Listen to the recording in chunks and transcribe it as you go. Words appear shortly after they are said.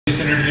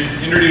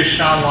Introduce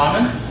Sean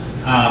Lahman.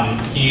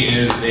 He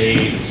is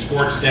a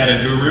sports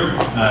data guru.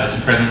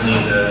 He's presently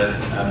the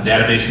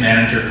database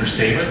manager for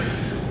SABR.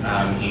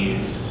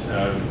 He's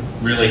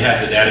really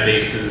had the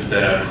databases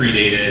that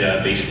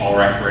predated Baseball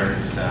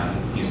Reference.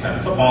 He's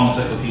done football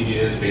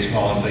encyclopedias,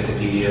 baseball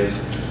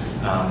encyclopedias.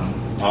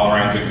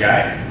 All-around good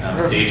guy.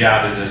 Day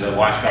job is as a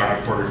watchdog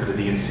reporter for the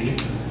DNC,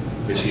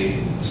 which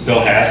he still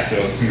has, so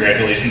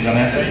congratulations on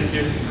that. Thank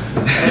you.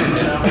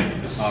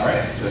 All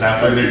right, without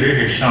further ado,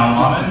 here's Sean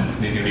Lahman.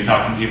 He's going to be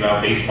talking to you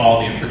about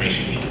baseball, the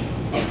information media.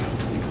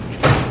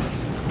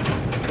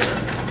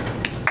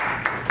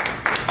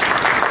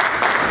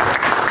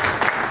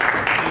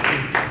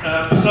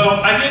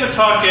 So I gave a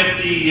talk at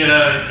the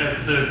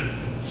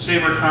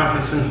SABR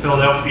conference in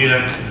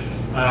Philadelphia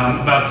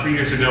about 3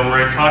 years ago,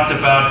 where I talked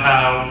about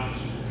how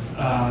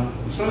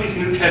some of these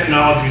new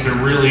technologies are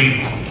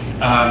really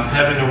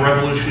having a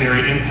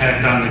revolutionary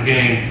impact on the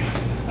game.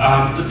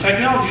 The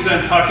technologies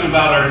I'm talking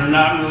about are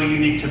not really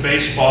unique to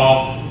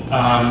baseball.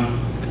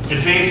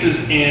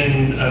 Advances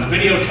in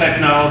video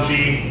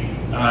technology,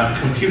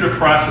 computer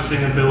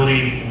processing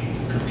ability,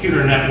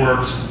 computer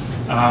networks,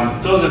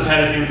 those have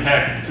had an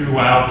impact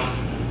throughout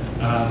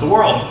the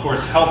world. Of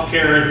course,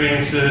 healthcare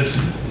advances,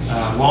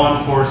 law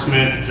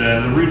enforcement,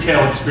 the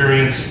retail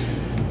experience.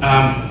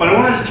 But I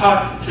wanted to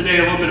talk today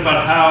a little bit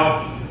about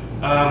how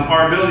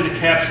our ability to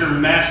capture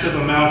massive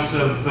amounts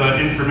of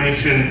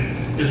information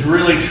is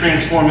really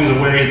transforming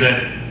the way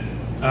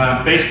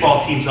that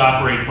baseball teams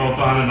operate both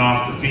on and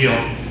off the field.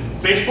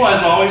 Baseball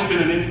has always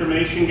been an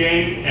information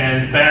game,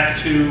 and back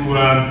to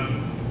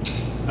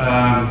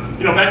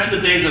back to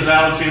the days of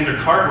Alexander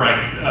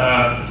Cartwright,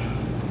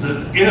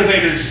 the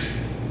innovators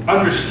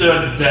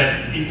understood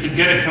that you could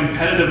get a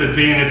competitive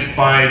advantage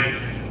by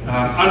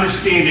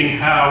understanding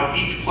how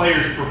each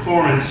player's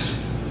performance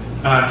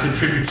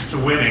contributes to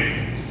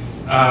winning.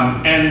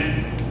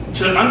 And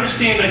to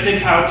understand, I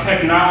think, how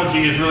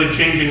technology is really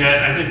changing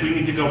that, I think we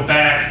need to go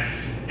back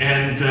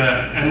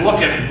and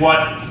look at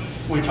what,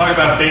 when we talk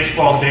about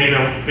baseball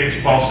data,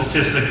 baseball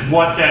statistics,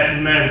 what that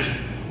meant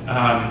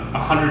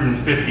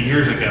 150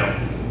 years ago.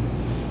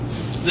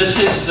 This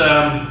is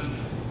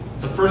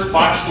the first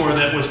box score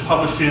that was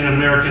published in an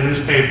American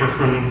newspaper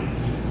from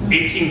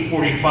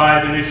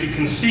 1845, and as you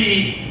can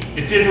see,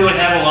 it didn't really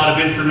have a lot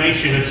of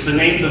information. It's the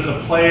names of the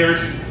players,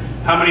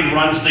 how many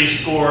runs they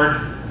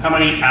scored, how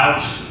many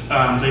outs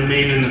they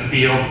made in the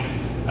field.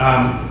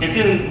 It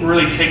didn't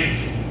really take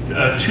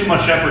too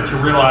much effort to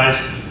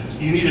realize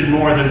you needed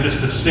more than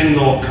just a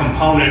single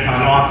component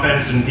on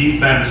offense and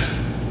defense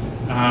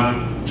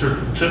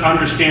to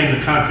understand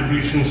the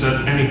contributions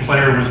that any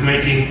player was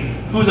making,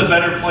 who the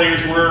better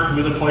players were,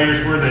 who the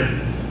players were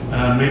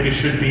that maybe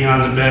should be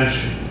on the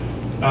bench.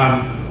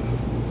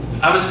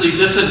 Obviously,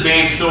 this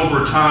advanced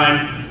over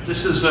time.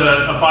 This is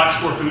a box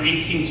score from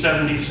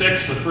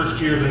 1876, the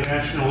first year of the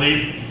National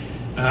League.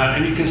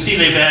 And you can see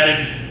they've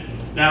added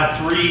now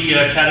 3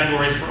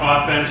 categories for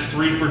offense,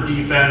 3 for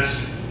defense.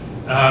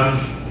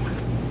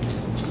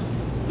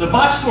 The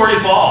box score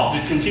evolved.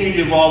 It continued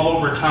to evolve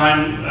over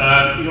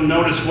time. You'll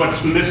notice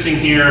what's missing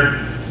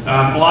here.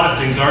 A lot of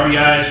things.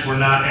 RBIs were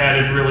not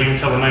added really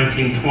until the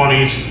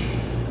 1920s.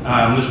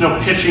 There's no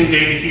pitching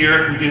data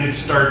here. We didn't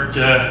start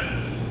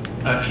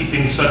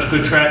keeping such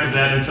good track of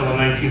that until the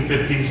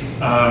 1950s.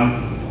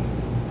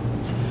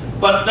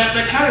 But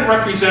that kind of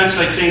represents,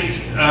 I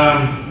think,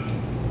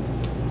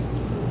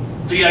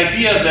 the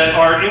idea that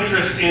our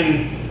interest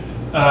in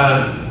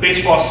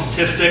baseball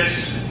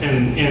statistics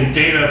and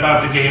data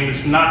about the game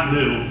is not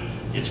new.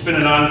 It's been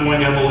an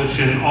ongoing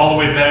evolution all the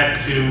way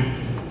back to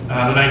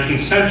the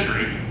 19th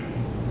century.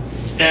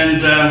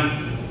 And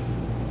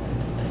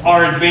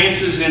our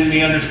advances in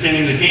the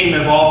understanding of the game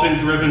have all been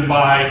driven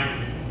by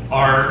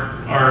our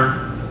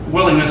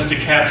willingness to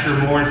capture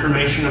more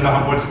information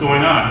about what's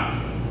going on.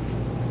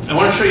 I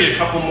want to show you a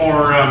couple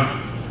more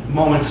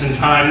moments in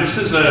time. This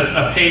is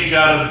a page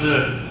out of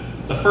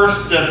the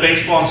first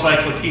baseball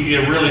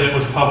encyclopedia really that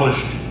was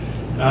published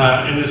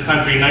in this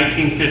country in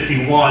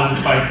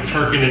 1951 by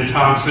Turkin and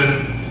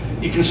Thompson.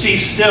 You can see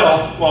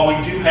still, while we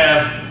do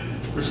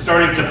we're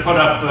starting to put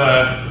up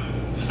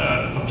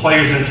a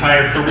player's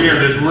entire career,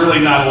 there's really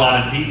not a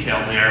lot of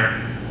detail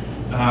there.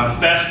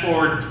 Fast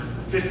forward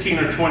 15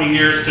 or 20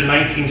 years to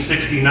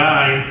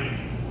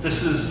 1969,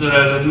 this is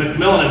the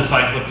Macmillan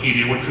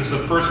Encyclopedia, which was the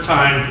first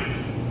time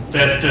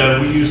that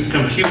we used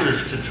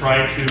computers to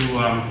try to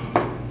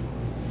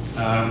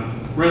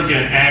really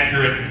get an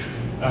accurate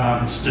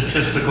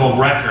statistical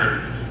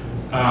record.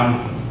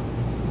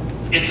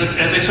 It's,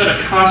 as I said,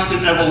 a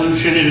constant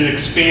evolution and an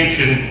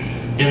expansion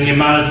in the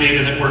amount of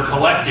data that we're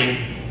collecting.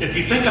 If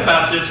you think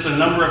about this, the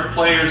number of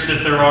players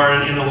that there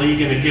are in a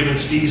league in a given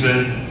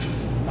season,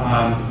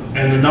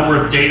 and the number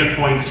of data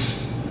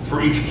points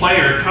for each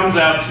player, it comes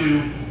out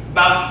to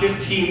about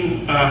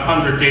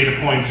 1,500 data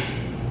points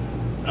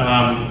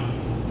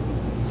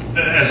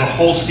as a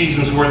whole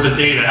season's worth of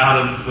data out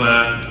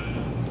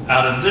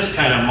of this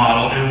kind of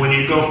model. And when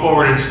you go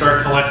forward and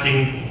start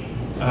collecting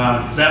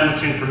that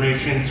much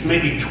information, it's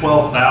maybe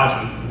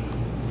 12,000.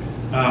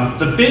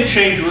 The big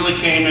change really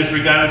came as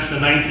we got into the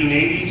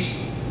 1980s.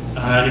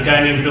 A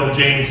guy named Bill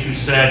James who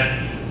said,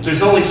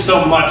 there's only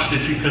so much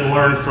that you can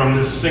learn from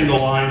this single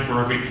line for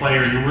every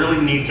player. You really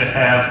need to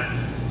have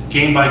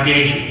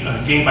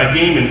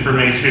game-by-game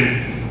information.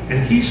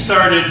 And he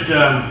started,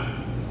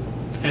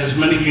 as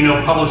many of you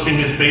know, publishing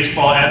his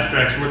baseball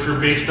abstracts, which were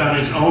based on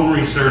his own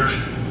research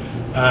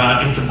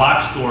into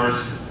box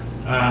scores,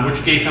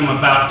 which gave him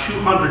about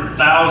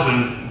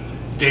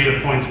 200,000 data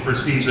points per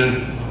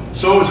season.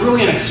 So it was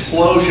really an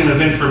explosion of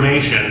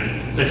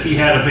information that he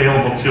had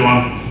available to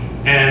him.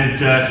 And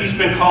he's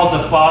been called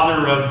the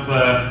father of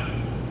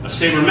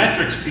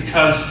sabermetrics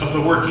because of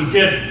the work he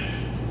did.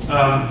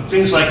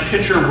 Things like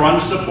pitcher run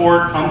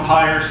support,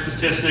 umpire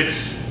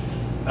statistics,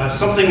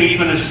 something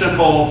even as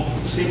simple,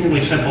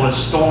 seemingly simple as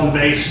stolen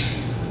base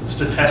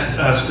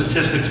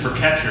statistics for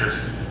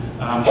catchers.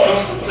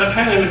 So that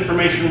kind of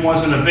information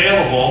wasn't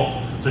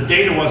available, the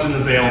data wasn't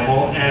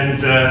available,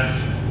 and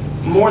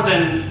more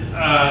than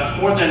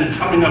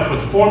coming up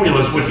with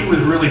formulas, what he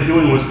was really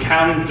doing was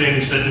counting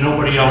things that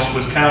nobody else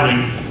was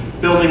counting,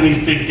 building these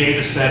big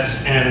data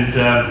sets and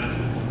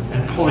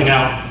pulling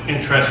out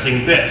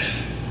interesting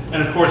bits.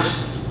 And of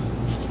course,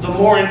 the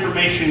more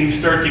information you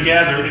start to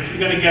gather, if you're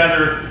going to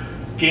gather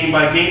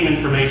game-by-game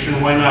information,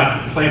 why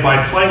not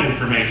play-by-play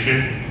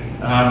information?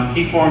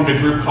 He formed a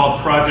group called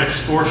Project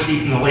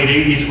Scoresheet in the late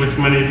 80s, which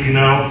many of you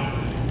know,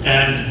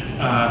 and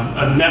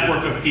a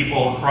network of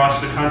people across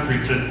the country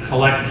to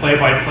collect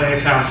play-by-play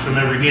accounts from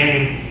every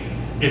game.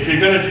 If you're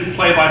going to do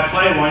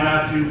play-by-play, why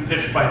not do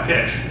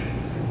pitch-by-pitch?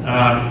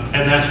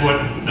 And that's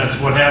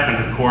what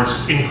happened, of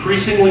course.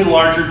 Increasingly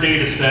larger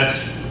data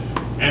sets.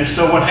 And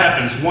so what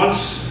happens?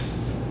 Once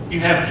you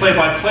have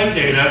play-by-play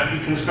data, you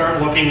can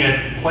start looking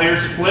at player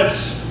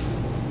splits,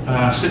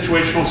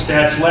 situational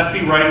stats,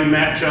 lefty-righty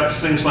matchups,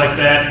 things like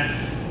that.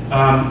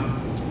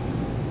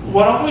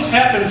 What always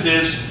happens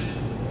is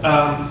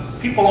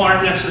people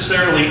aren't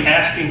necessarily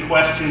asking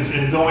questions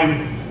and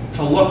going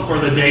to look for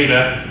the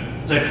data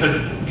that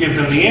could give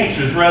them the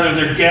answers. Rather,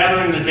 they're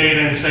gathering the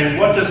data and saying,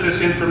 what does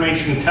this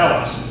information tell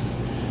us?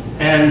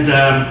 And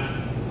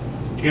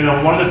you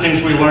know, one of the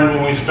things we learned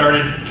when we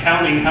started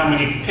counting how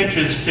many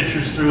pitches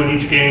pitchers threw in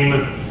each game,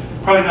 that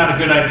probably not a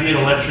good idea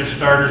to let your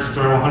starters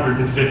throw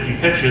 150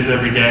 pitches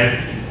every day.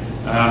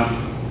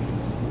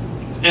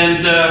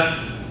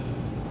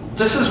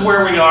 This is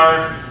where we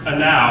are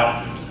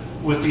now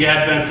with the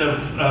advent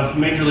of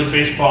Major League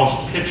Baseball's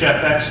Pitch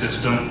FX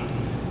system.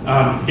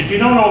 If you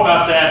don't know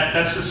about that,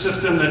 that's a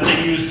system that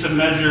they use to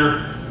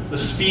measure the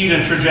speed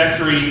and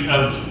trajectory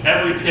of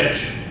every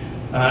pitch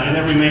in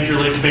every Major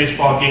League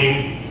Baseball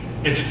game.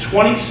 It's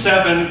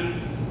 27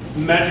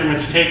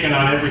 measurements taken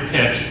on every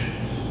pitch,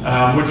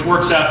 which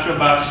works out to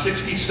about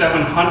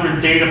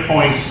 6,700 data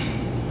points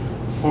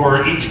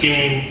for each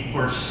game,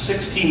 or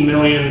 16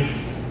 million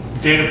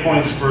data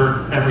points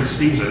for every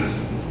season.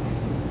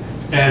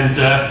 And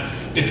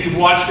if you've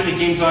watched any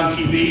games on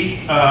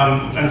TV,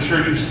 I'm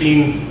sure you've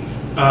seen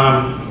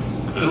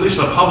at least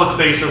a public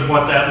face of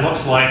what that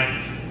looks like.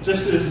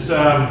 This is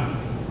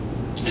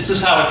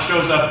how it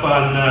shows up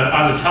on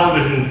the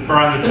television or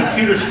on the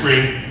computer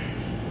screen.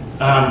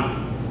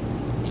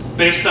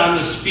 Based on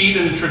the speed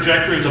and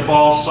trajectory of the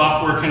ball,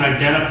 software can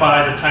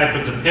identify the type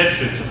of the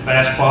pitch. It's a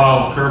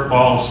fastball, a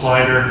curveball, a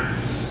slider.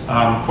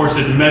 Of course,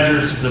 it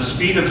measures the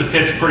speed of the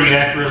pitch pretty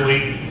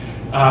accurately.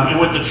 And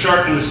with the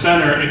chart in the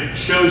center, it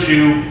shows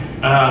you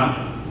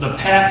the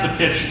path the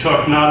pitch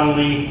took, not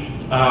only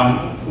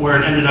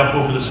where it ended up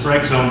over the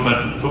strike zone,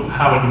 but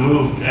how it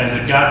moved as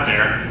it got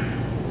there.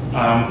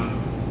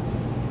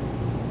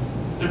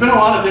 There have been a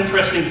lot of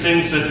interesting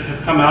things that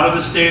have come out of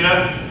this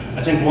data.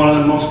 I think one of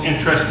the most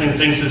interesting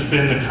things has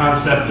been the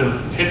concept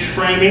of pitch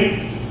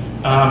framing.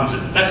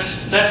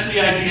 That's the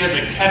idea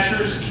that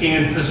catchers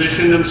can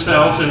position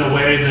themselves in a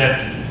way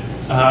that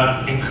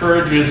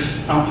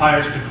encourages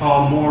umpires to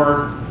call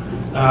more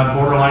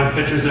borderline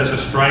pitches as a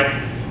strike.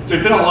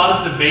 There's been a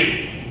lot of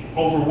debate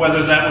over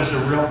whether that was a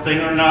real thing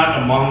or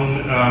not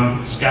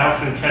among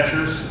scouts and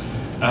catchers.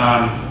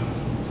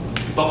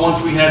 But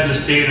once we had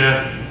this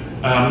data,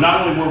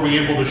 not only were we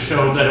able to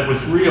show that it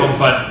was real,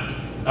 but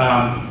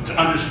to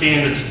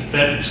understand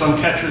that some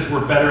catchers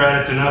were better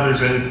at it than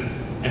others,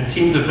 and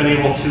teams have been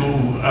able to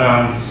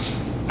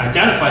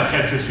identify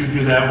catchers who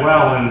do that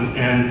well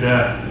and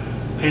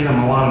pay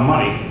them a lot of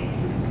money.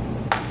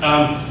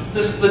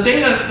 This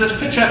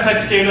Pitch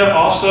FX data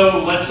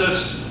also lets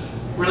us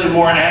really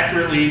more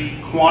accurately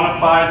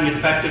quantify the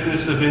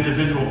effectiveness of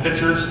individual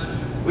pitchers.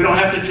 We don't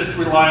have to just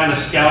rely on a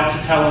scout to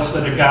tell us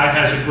that a guy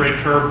has a great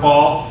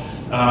curveball.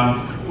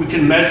 We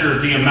can measure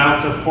the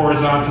amount of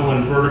horizontal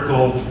and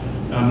vertical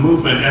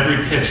movement every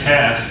pitch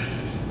has.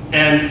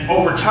 And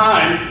over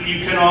time,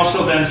 you can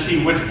also then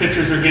see which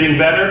pitchers are getting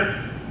better,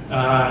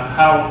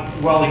 how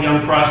well a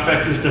young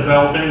prospect is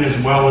developing, as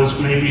well as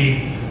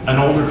maybe an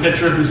older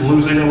pitcher who's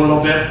losing a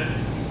little bit.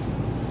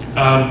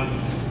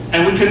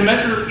 And we can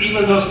measure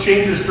even those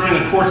changes during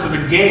the course of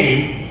a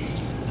game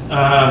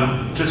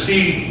to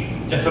see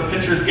if a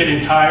pitcher's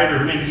getting tired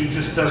or maybe he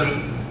just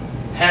doesn't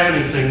have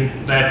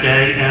anything that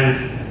day.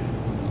 And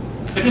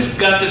I just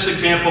got this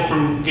example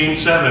from Game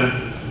 7.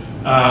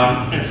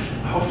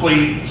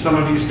 Hopefully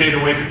some of you stayed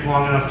awake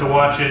long enough to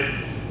watch it.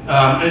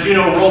 As you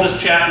know, Aroldis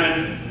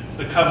Chapman,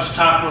 the Cubs'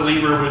 top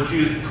reliever, was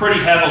used pretty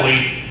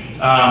heavily,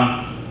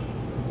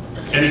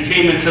 and he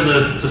came into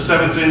the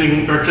seventh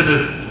inning, or to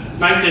the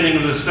ninth inning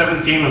of the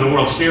seventh game of the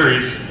World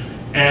Series.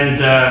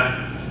 And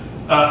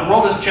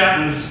Aroldis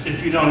Chapman,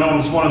 if you don't know him,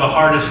 is one of the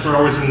hardest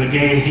throwers in the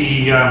game.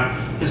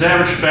 His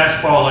average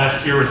fastball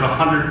last year was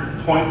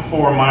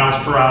 100.4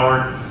 miles per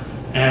hour,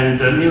 and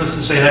needless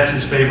to say, that's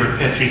his favorite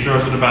pitch. He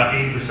throws it about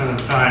 80% of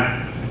the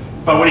time.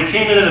 But when he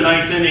came into the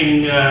ninth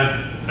inning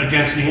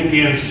against the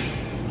Indians,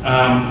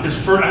 his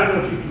first, I don't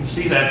know if you can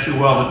see that too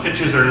well, the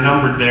pitches are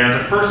numbered there.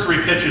 The first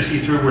 3 pitches he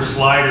threw were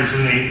sliders,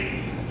 and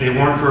they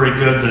weren't very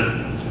good. The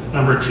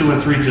number 2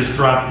 and 3 just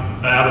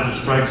dropped out of the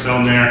strike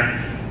zone there.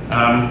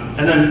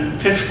 And then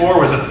pitch 4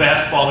 was a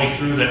fastball he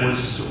threw that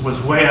was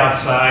way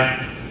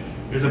outside.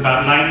 It was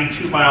about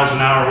 92 miles an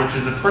hour, which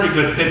is a pretty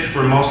good pitch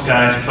for most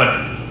guys,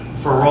 but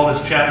for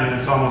Aroldis Chapman,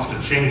 it's almost a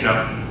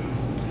changeup.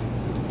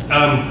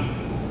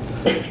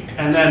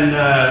 And then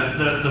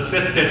the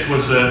 5th pitch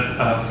was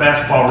a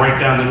fastball right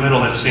down the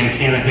middle that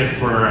Santana hit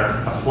for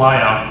a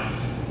flyout.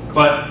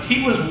 But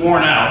he was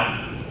worn out,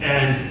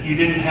 and you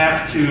didn't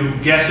have to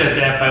guess at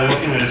that by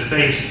looking at his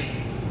face.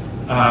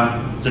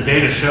 The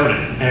data showed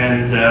it,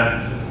 and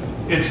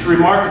it's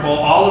remarkable.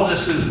 All of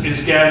this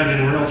is gathered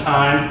in real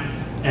time,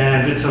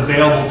 and it's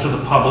available to the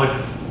public.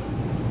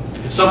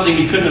 It's something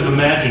you couldn't have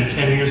imagined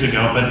 10 years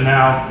ago, but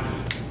now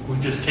we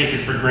just take it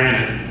for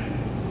granted.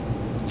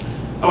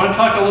 I want to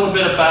talk a little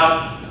bit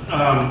about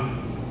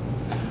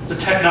the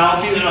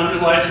technology that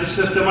underlies the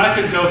system. I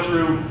could go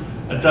through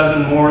a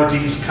dozen more of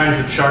these kinds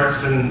of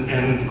charts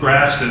and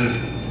graphs and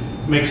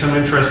make some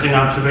interesting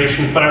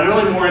observations, but I'm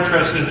really more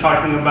interested in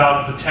talking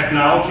about the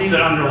technology that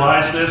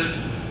underlies this,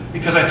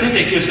 because I think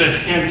it gives a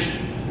hint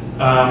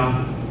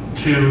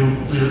to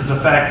the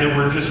fact that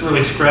we're just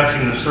really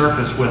scratching the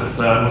surface with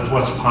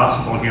what's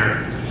possible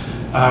here.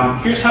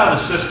 Here's how the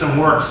system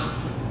works.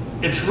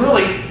 It's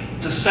really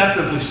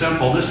deceptively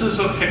simple. This is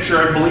a picture,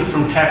 I believe,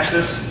 from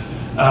Texas.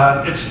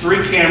 It's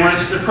 3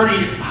 cameras. They're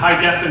pretty high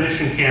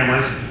definition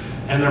cameras,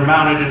 and they're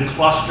mounted in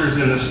clusters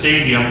in the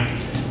stadium.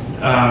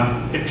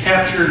 It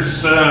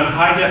captures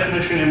high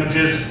definition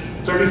images,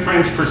 30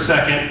 frames per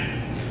second,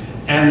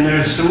 and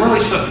there's some really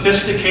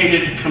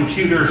sophisticated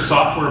computer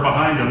software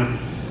behind them.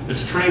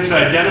 It's trained to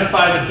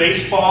identify the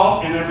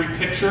baseball in every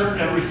picture,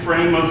 every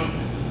frame of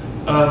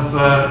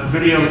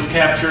video that's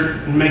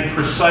captured, and make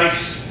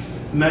precise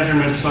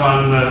measurements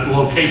on the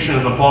location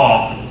of the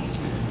ball.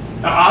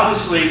 Now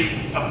obviously,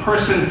 a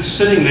person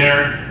sitting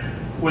there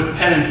with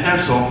pen and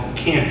pencil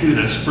can't do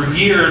this. For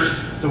years,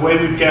 the way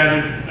we've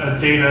gathered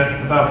data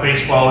about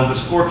baseball is a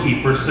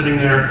scorekeeper sitting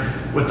there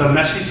with a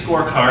messy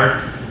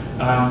scorecard.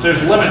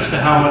 There's limits to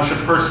how much a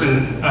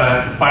person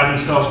by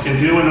themselves can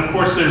do, and of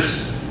course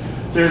there's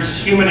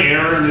human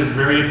error and there's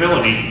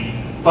variability.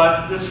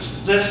 But this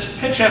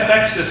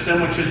PitchFX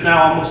system, which is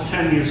now almost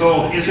 10 years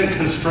old, isn't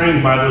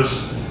constrained by those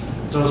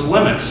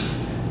limits.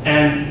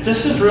 And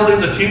this is really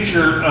the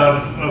future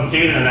of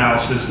data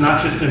analysis,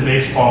 not just in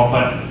baseball,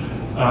 but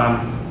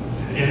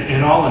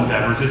in all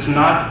endeavors. It's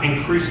not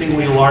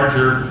increasingly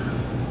larger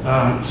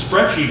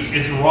spreadsheets.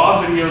 It's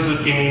raw videos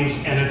of games,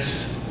 and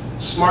it's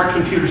smart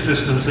computer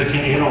systems that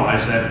can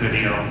analyze that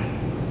video.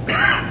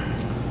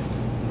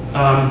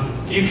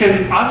 You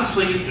can,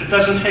 obviously, it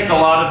doesn't take a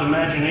lot of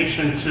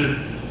imagination to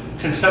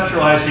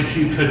conceptualize that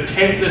you could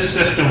take this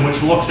system,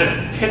 which looks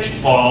at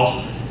pitched balls,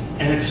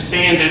 and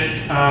expand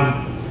it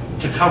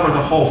to cover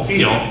the whole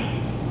field.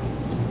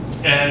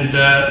 And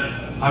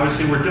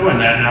obviously we're doing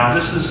that now.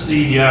 There's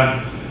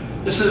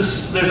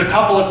a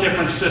couple of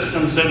different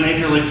systems that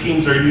major league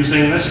teams are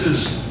using. This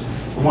is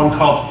one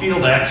called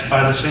FieldX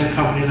by the same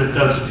company that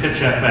does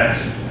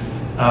PitchFX.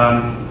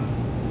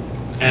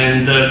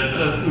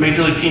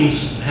 Major league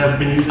teams have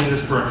been using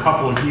this for a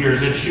couple of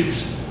years. It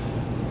shoots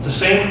the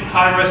same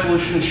high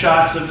resolution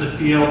shots of the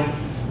field,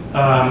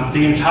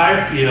 the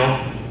entire field.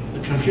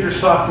 The computer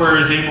software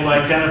is able to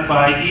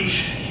identify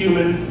each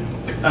human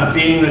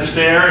being that's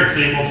there. It's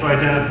able to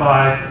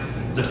identify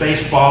the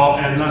baseball,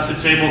 and thus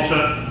it's able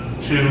to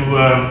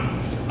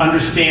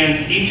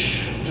understand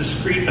each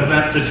discrete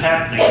event that's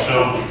happening.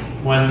 So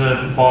when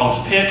the ball is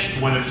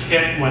pitched, when it's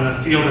hit, when the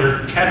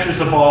fielder catches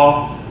the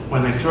ball,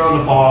 when they throw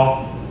the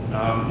ball,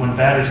 when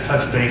batters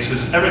touch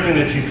bases, everything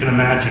that you can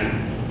imagine.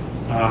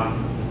 The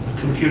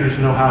computers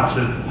know how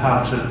to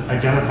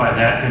identify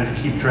that and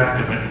to keep track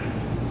of it.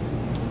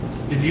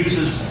 It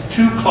uses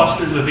 2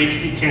 clusters of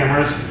HD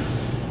cameras,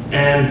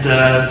 and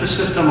this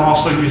system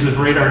also uses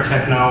radar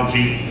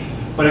technology,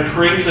 but it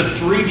creates a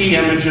 3D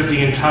image of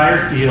the entire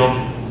field,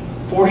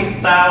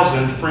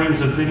 40,000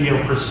 frames of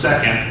video per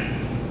second,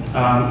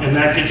 and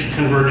that gets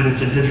converted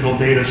into digital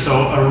data.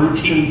 So a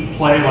routine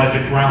play like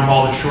a ground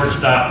ball to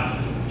shortstop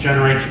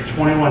generates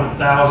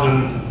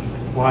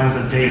 21,000 lines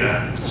of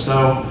data.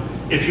 So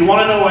if you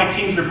want to know why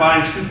teams are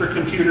buying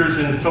supercomputers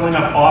and filling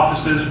up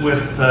offices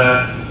with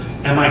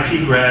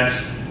MIT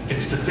grads,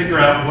 it's to figure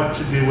out what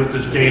to do with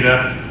this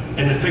data,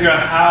 and to figure out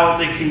how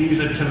they can use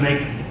it to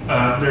make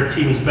their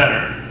teams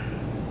better.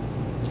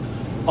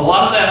 A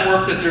lot of that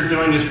work that they're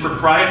doing is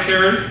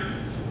proprietary,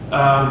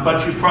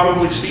 but you've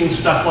probably seen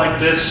stuff like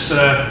this.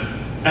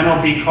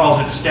 MLB calls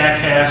it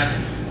StatCast.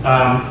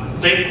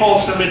 They pull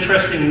some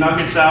interesting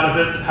nuggets out of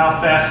it. How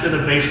fast did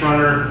a base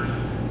runner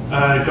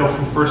go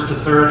from first to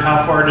third?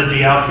 How far did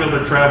the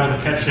outfielder travel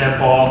to catch that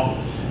ball?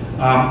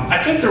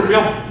 I think the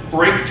real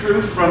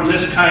breakthrough from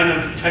this kind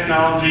of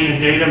technology and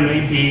data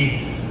may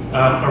be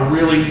a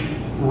really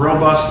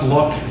robust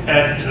look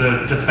at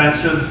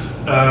defensive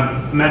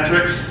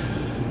metrics.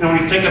 You know,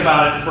 when you think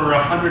about it, for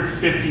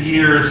 150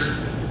 years,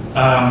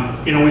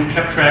 you know, we've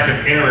kept track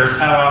of errors,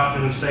 how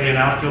often, say, an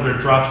outfielder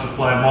drops a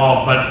fly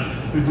ball, but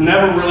we've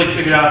never really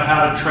figured out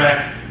how to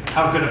track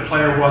how good a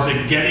player was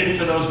at getting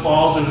to those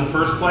balls in the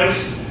first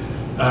place,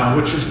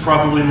 which is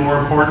probably more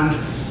important.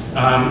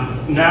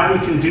 Now we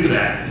can do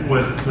that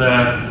with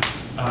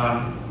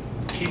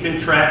keeping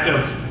track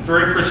of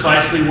very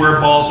precisely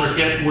where balls are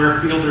hit, where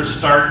fielders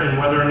start, and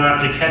whether or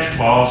not they catch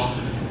balls.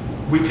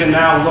 We can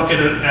now look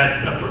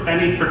at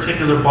any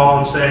particular ball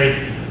and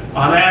say,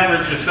 on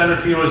average, a center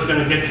fielder is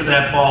going to get to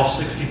that ball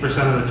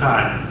 60% of the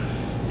time.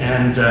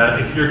 And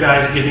if your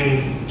guy's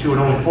getting to it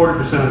only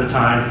 40% of the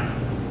time,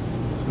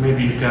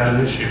 maybe you've got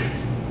an issue.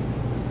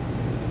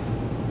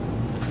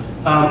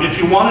 If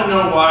you want to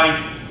know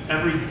why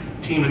every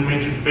team in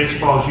Major League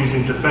Baseball is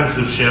using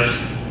defensive shifts,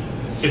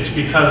 it's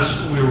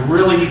because we're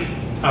really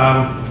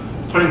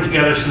putting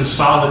together some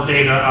solid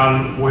data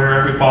on where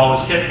every ball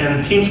is hit,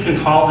 and teams can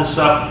call this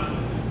up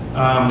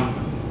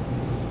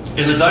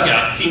in the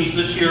dugout. Teams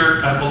this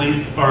year, I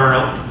believe,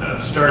 are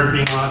started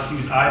being allowed to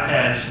use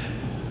iPads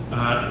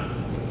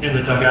in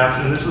the dugouts,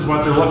 and this is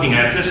what they're looking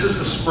at. This is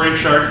a spray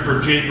chart for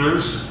Jay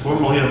Bruce,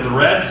 formerly of the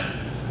Reds,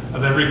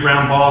 of every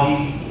ground ball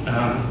he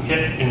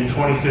hit in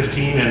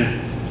 2015,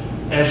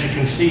 and as you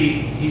can see,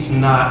 he's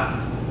not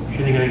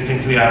hitting anything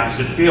to the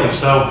opposite field.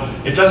 So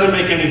it doesn't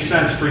make any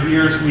sense. For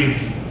years,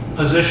 we've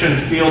positioned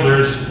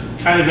fielders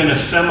kind of in a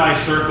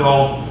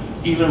semicircle,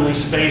 evenly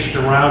spaced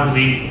around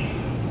the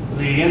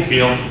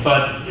infield,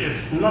 but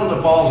if none of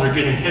the balls are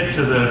getting hit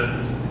to the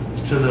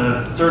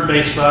third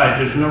base side,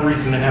 there's no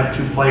reason to have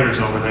two players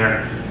over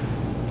there.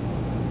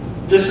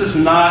 This is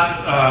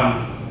not,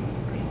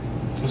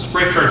 the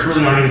spray charts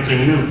really aren't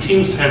anything new.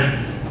 Teams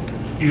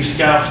have used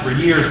scouts for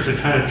years to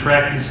kind of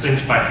track these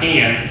things by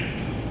hand,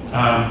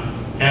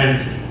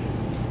 and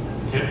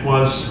it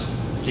was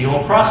the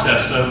whole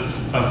process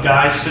of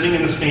guys sitting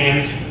in the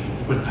stands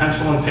with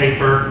pencil and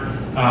paper,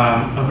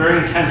 a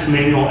very intense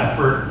manual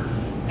effort.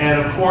 And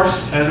of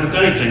course, as with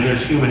anything,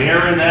 there's human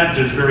error in that,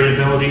 there's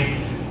variability,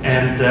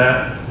 and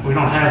we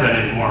don't have that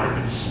anymore.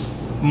 It's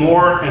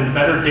more and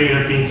better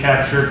data being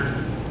captured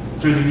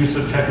through the use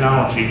of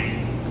technology.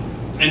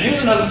 And here's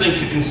another thing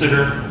to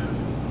consider,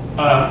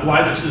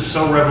 why this is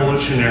so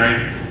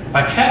revolutionary.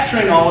 By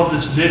capturing all of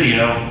this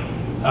video,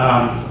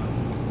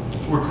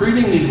 we're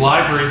creating these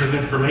libraries of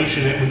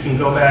information that we can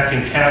go back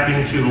and tap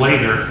into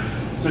later.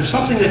 If there's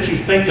something that you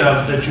think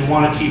of that you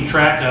want to keep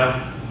track of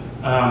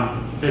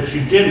that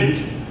you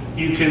didn't,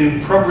 you can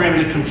program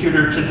the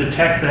computer to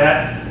detect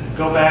that,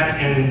 go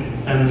back and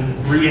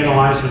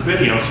reanalyze the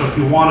video. So if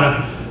you want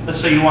to, let's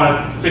say you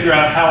want to figure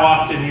out how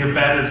often your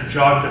batters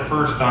jog to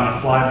first on a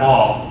fly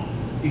ball,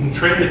 you can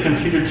train the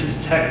computer to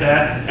detect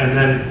that and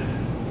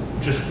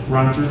then just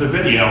run through the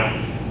video.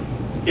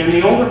 In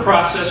the older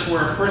process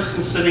where a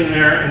person's sitting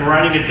there and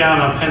writing it down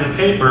on pen and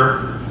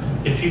paper,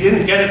 if you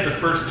didn't get it the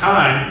first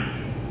time,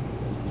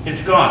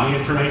 it's gone, the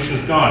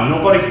information's gone.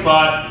 Nobody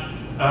thought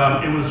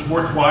it was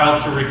worthwhile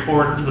to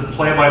record the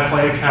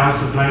play-by-play accounts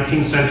of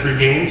 19th century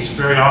games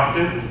very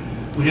often.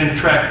 We didn't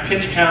track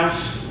pitch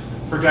counts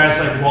for guys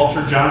like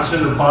Walter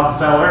Johnson or Bob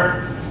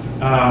Feller.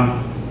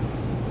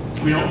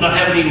 We don't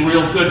have any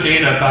real good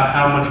data about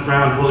how much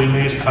ground Willie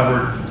Mays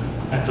covered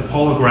at the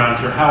Polo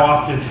Grounds or how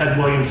often Ted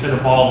Williams hit a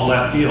ball to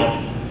left field.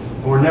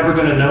 We're never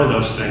going to know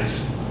those things.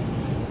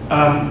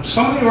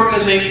 Some of the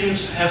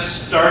organizations have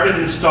started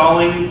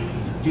installing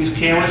these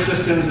camera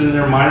systems in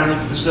their minor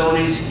league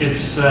facilities.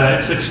 It's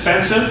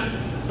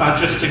expensive, not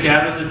just to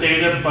gather the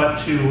data, but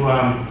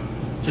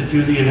to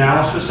do the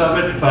analysis of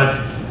it.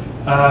 But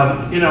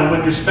you know,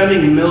 when you're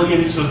spending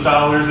millions of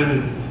dollars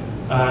and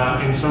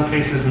in some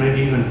cases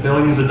maybe even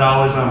billions of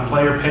dollars on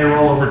player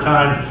payroll over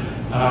time,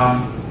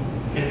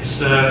 it's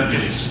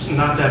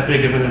not that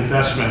big of an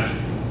investment.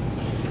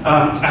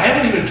 I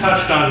haven't even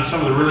touched on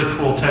some of the really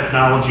cool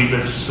technology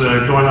that's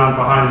going on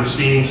behind the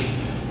scenes.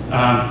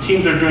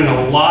 Teams are doing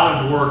a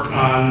lot of work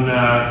on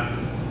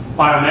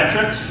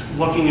biometrics,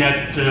 looking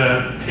at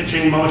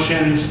pitching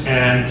motions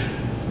and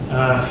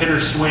hitter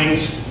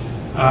swings,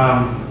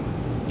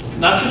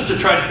 not just to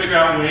try to figure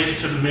out ways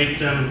to make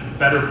them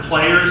better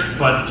players,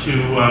 but to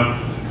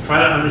try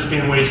to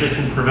understand ways that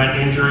can prevent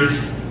injuries.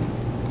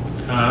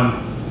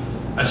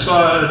 I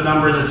saw a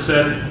number that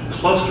said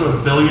close to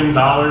 $1 billion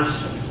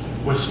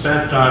was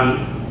spent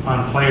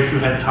on players who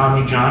had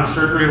Tommy John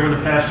surgery over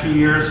the past few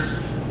years.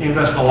 They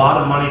invest a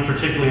lot of money,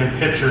 particularly in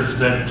pitchers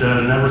that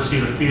never see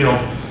the field.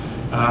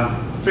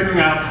 figuring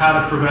out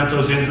how to prevent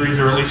those injuries,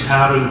 or at least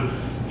how to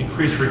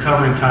increase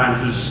recovering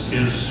times,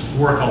 is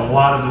worth a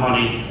lot of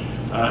money,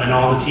 and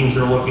all the teams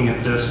are looking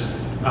at this.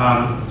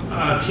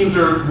 Teams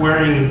are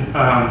wearing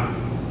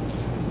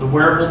the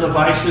wearable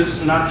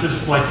devices, not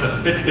just like the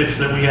Fitbits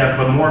that we have,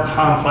 but more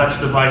complex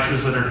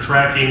devices that are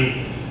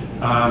tracking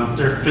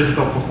their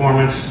physical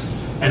performance,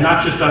 and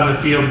not just on the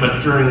field,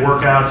 but during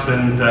workouts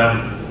and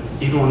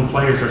even when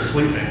players are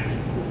sleeping.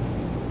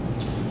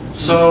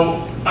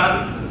 So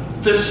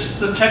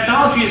the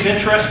technology is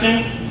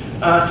interesting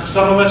to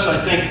some of us. I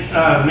think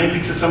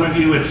maybe to some of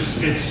you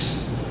it's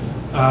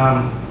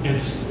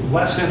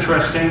less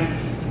interesting.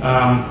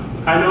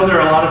 I know there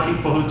are a lot of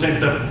people who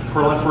think the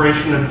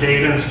proliferation of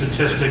data and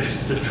statistics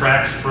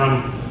detracts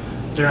from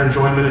their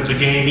enjoyment of the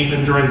game,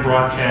 even during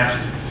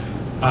broadcast.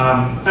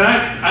 And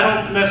I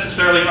don't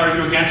necessarily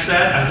argue against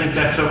that. I think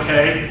that's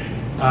okay.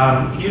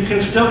 You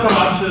can still go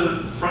up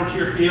to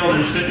Frontier Field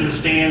and sit in the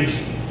stands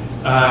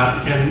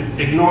and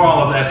ignore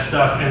all of that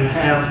stuff and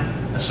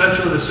have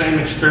essentially the same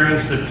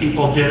experience that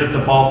people did at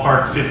the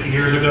ballpark 50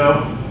 years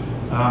ago.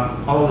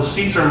 Although the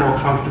seats are more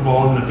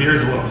comfortable and the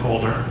beer's a little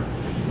colder.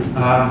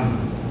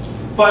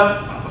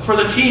 But for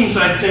the teams,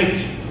 I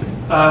think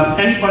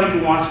anybody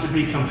who wants to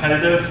be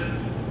competitive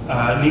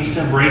needs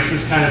to embrace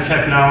this kind of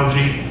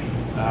technology,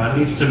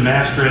 needs to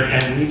master it,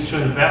 and needs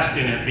to invest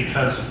in it,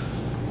 because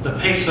the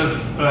pace of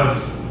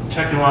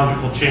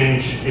technological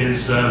change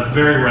is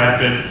very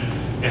rapid,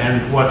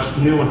 and what's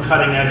new and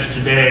cutting edge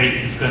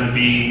today is going to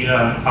be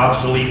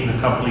obsolete in a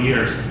couple of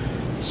years.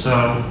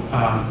 So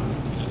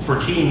for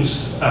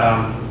teams,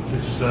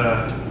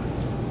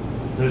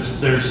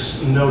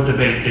 there's no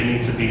debate they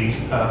need to be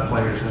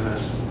players in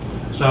this.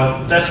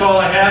 So that's all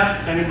I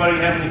have. Anybody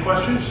have any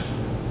questions?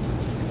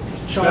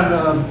 Sean,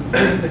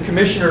 the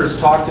commissioners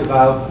talked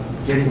about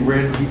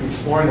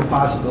exploring the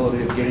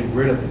possibility of getting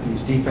rid of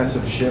these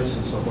defensive shifts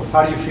and so forth.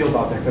 How do you feel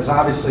about that? Because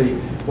obviously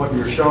what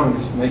you're showing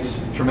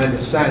makes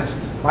tremendous sense.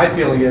 My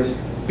feeling is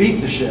beat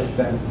the shift,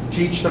 then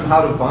teach them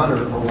how to bunt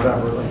or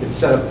whatever, like,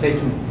 instead of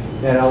taking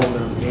that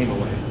element of the game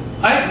away.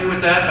 I agree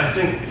with that. I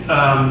think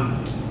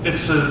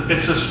it's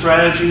a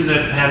strategy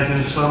that has,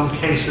 in some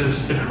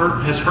cases,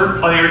 has hurt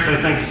players. I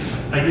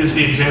think I use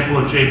the example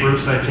of Jay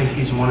Bruce. I think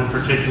he's one in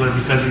particular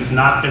because he's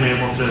not been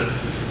able to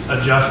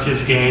adjust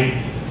his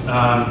game.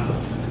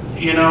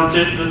 You know,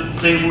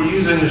 they were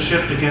using the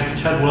shift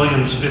against Ted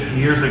Williams 50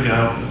 years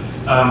ago.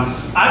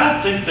 I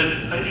don't think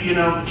that, you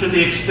know, to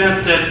the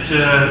extent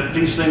that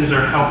these things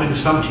are helping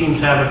some teams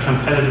have a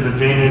competitive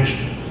advantage,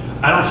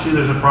 I don't see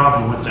there's a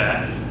problem with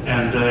that.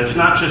 And it's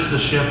not just the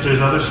shift,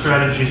 there's other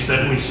strategies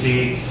that we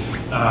see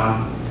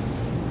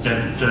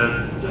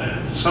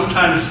that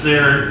sometimes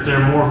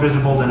they're more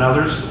visible than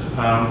others.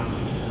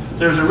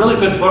 There's a really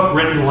good book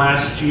written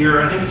last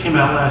year, I think it came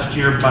out last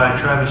year, by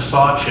Travis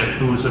Sawchik,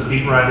 who was a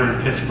beat writer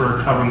in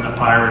Pittsburgh covering the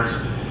Pirates.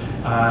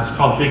 It's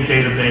called Big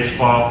Data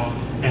Baseball.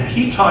 And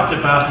he talked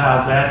about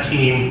how that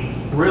team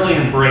really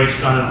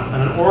embraced on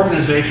an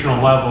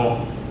organizational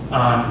level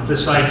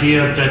this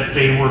idea that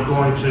they were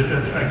going to,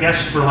 I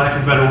guess for lack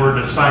of a better word,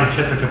 a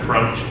scientific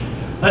approach.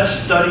 Let's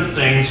study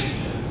things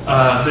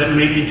that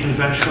may be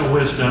conventional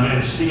wisdom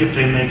and see if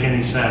they make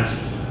any sense.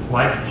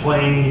 Like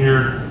playing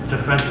your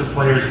defensive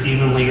players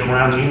evenly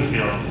around the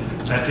infield.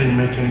 That didn't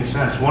make any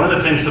sense. One of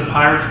the things the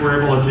Pirates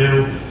were able to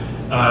do,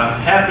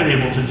 have been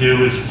able to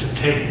do, is to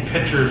take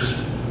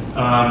pitchers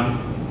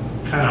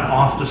kind of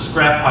off the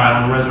scrap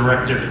pile and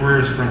resurrect their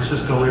careers.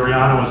 Francisco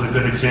Liriano was a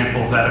good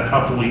example of that a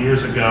couple of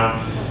years ago.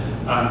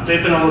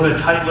 They've been a little bit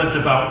tight-lipped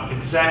about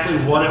exactly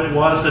what it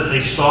was that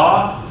they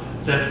saw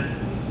that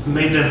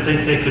made them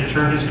think they could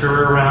turn his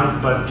career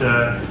around, but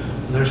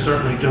they're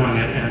certainly doing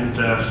it. And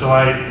so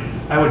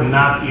I would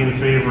not be in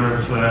favor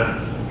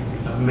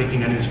of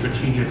making any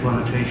strategic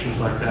limitations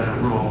like that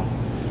a rule.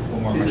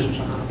 One more question,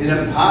 Sean. Is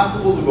it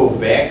possible to go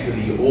back to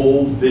the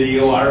old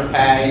video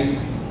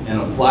archives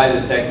and apply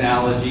the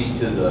technology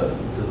to the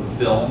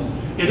film?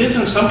 It is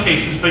in some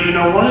cases, but you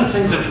know, one of the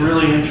things that's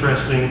really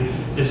interesting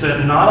is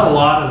that not a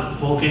lot of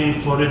full game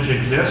footage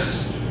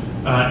exists.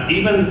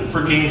 Even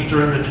for games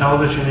during the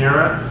television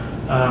era,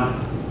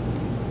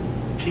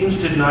 teams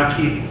did not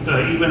keep,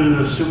 even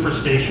the super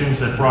stations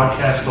that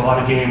broadcast a lot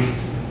of games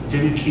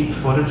didn't keep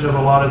footage of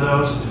a lot of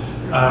those.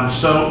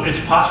 So it's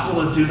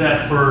possible to do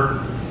that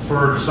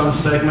for some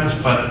segments,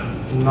 but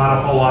not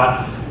a whole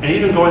lot. And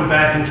even going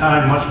back in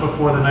time, much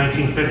before the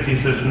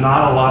 1950s, there's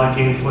not a lot of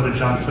game footage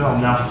on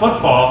film. Now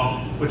football,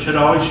 which had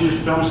always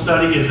used film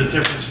study, is a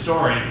different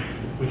story.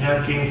 We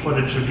have game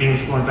footage of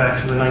games going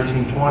back to the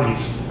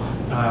 1920s,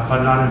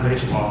 but not in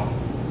baseball.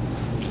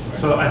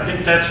 So I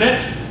think that's it.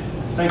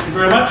 Thank you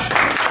very much.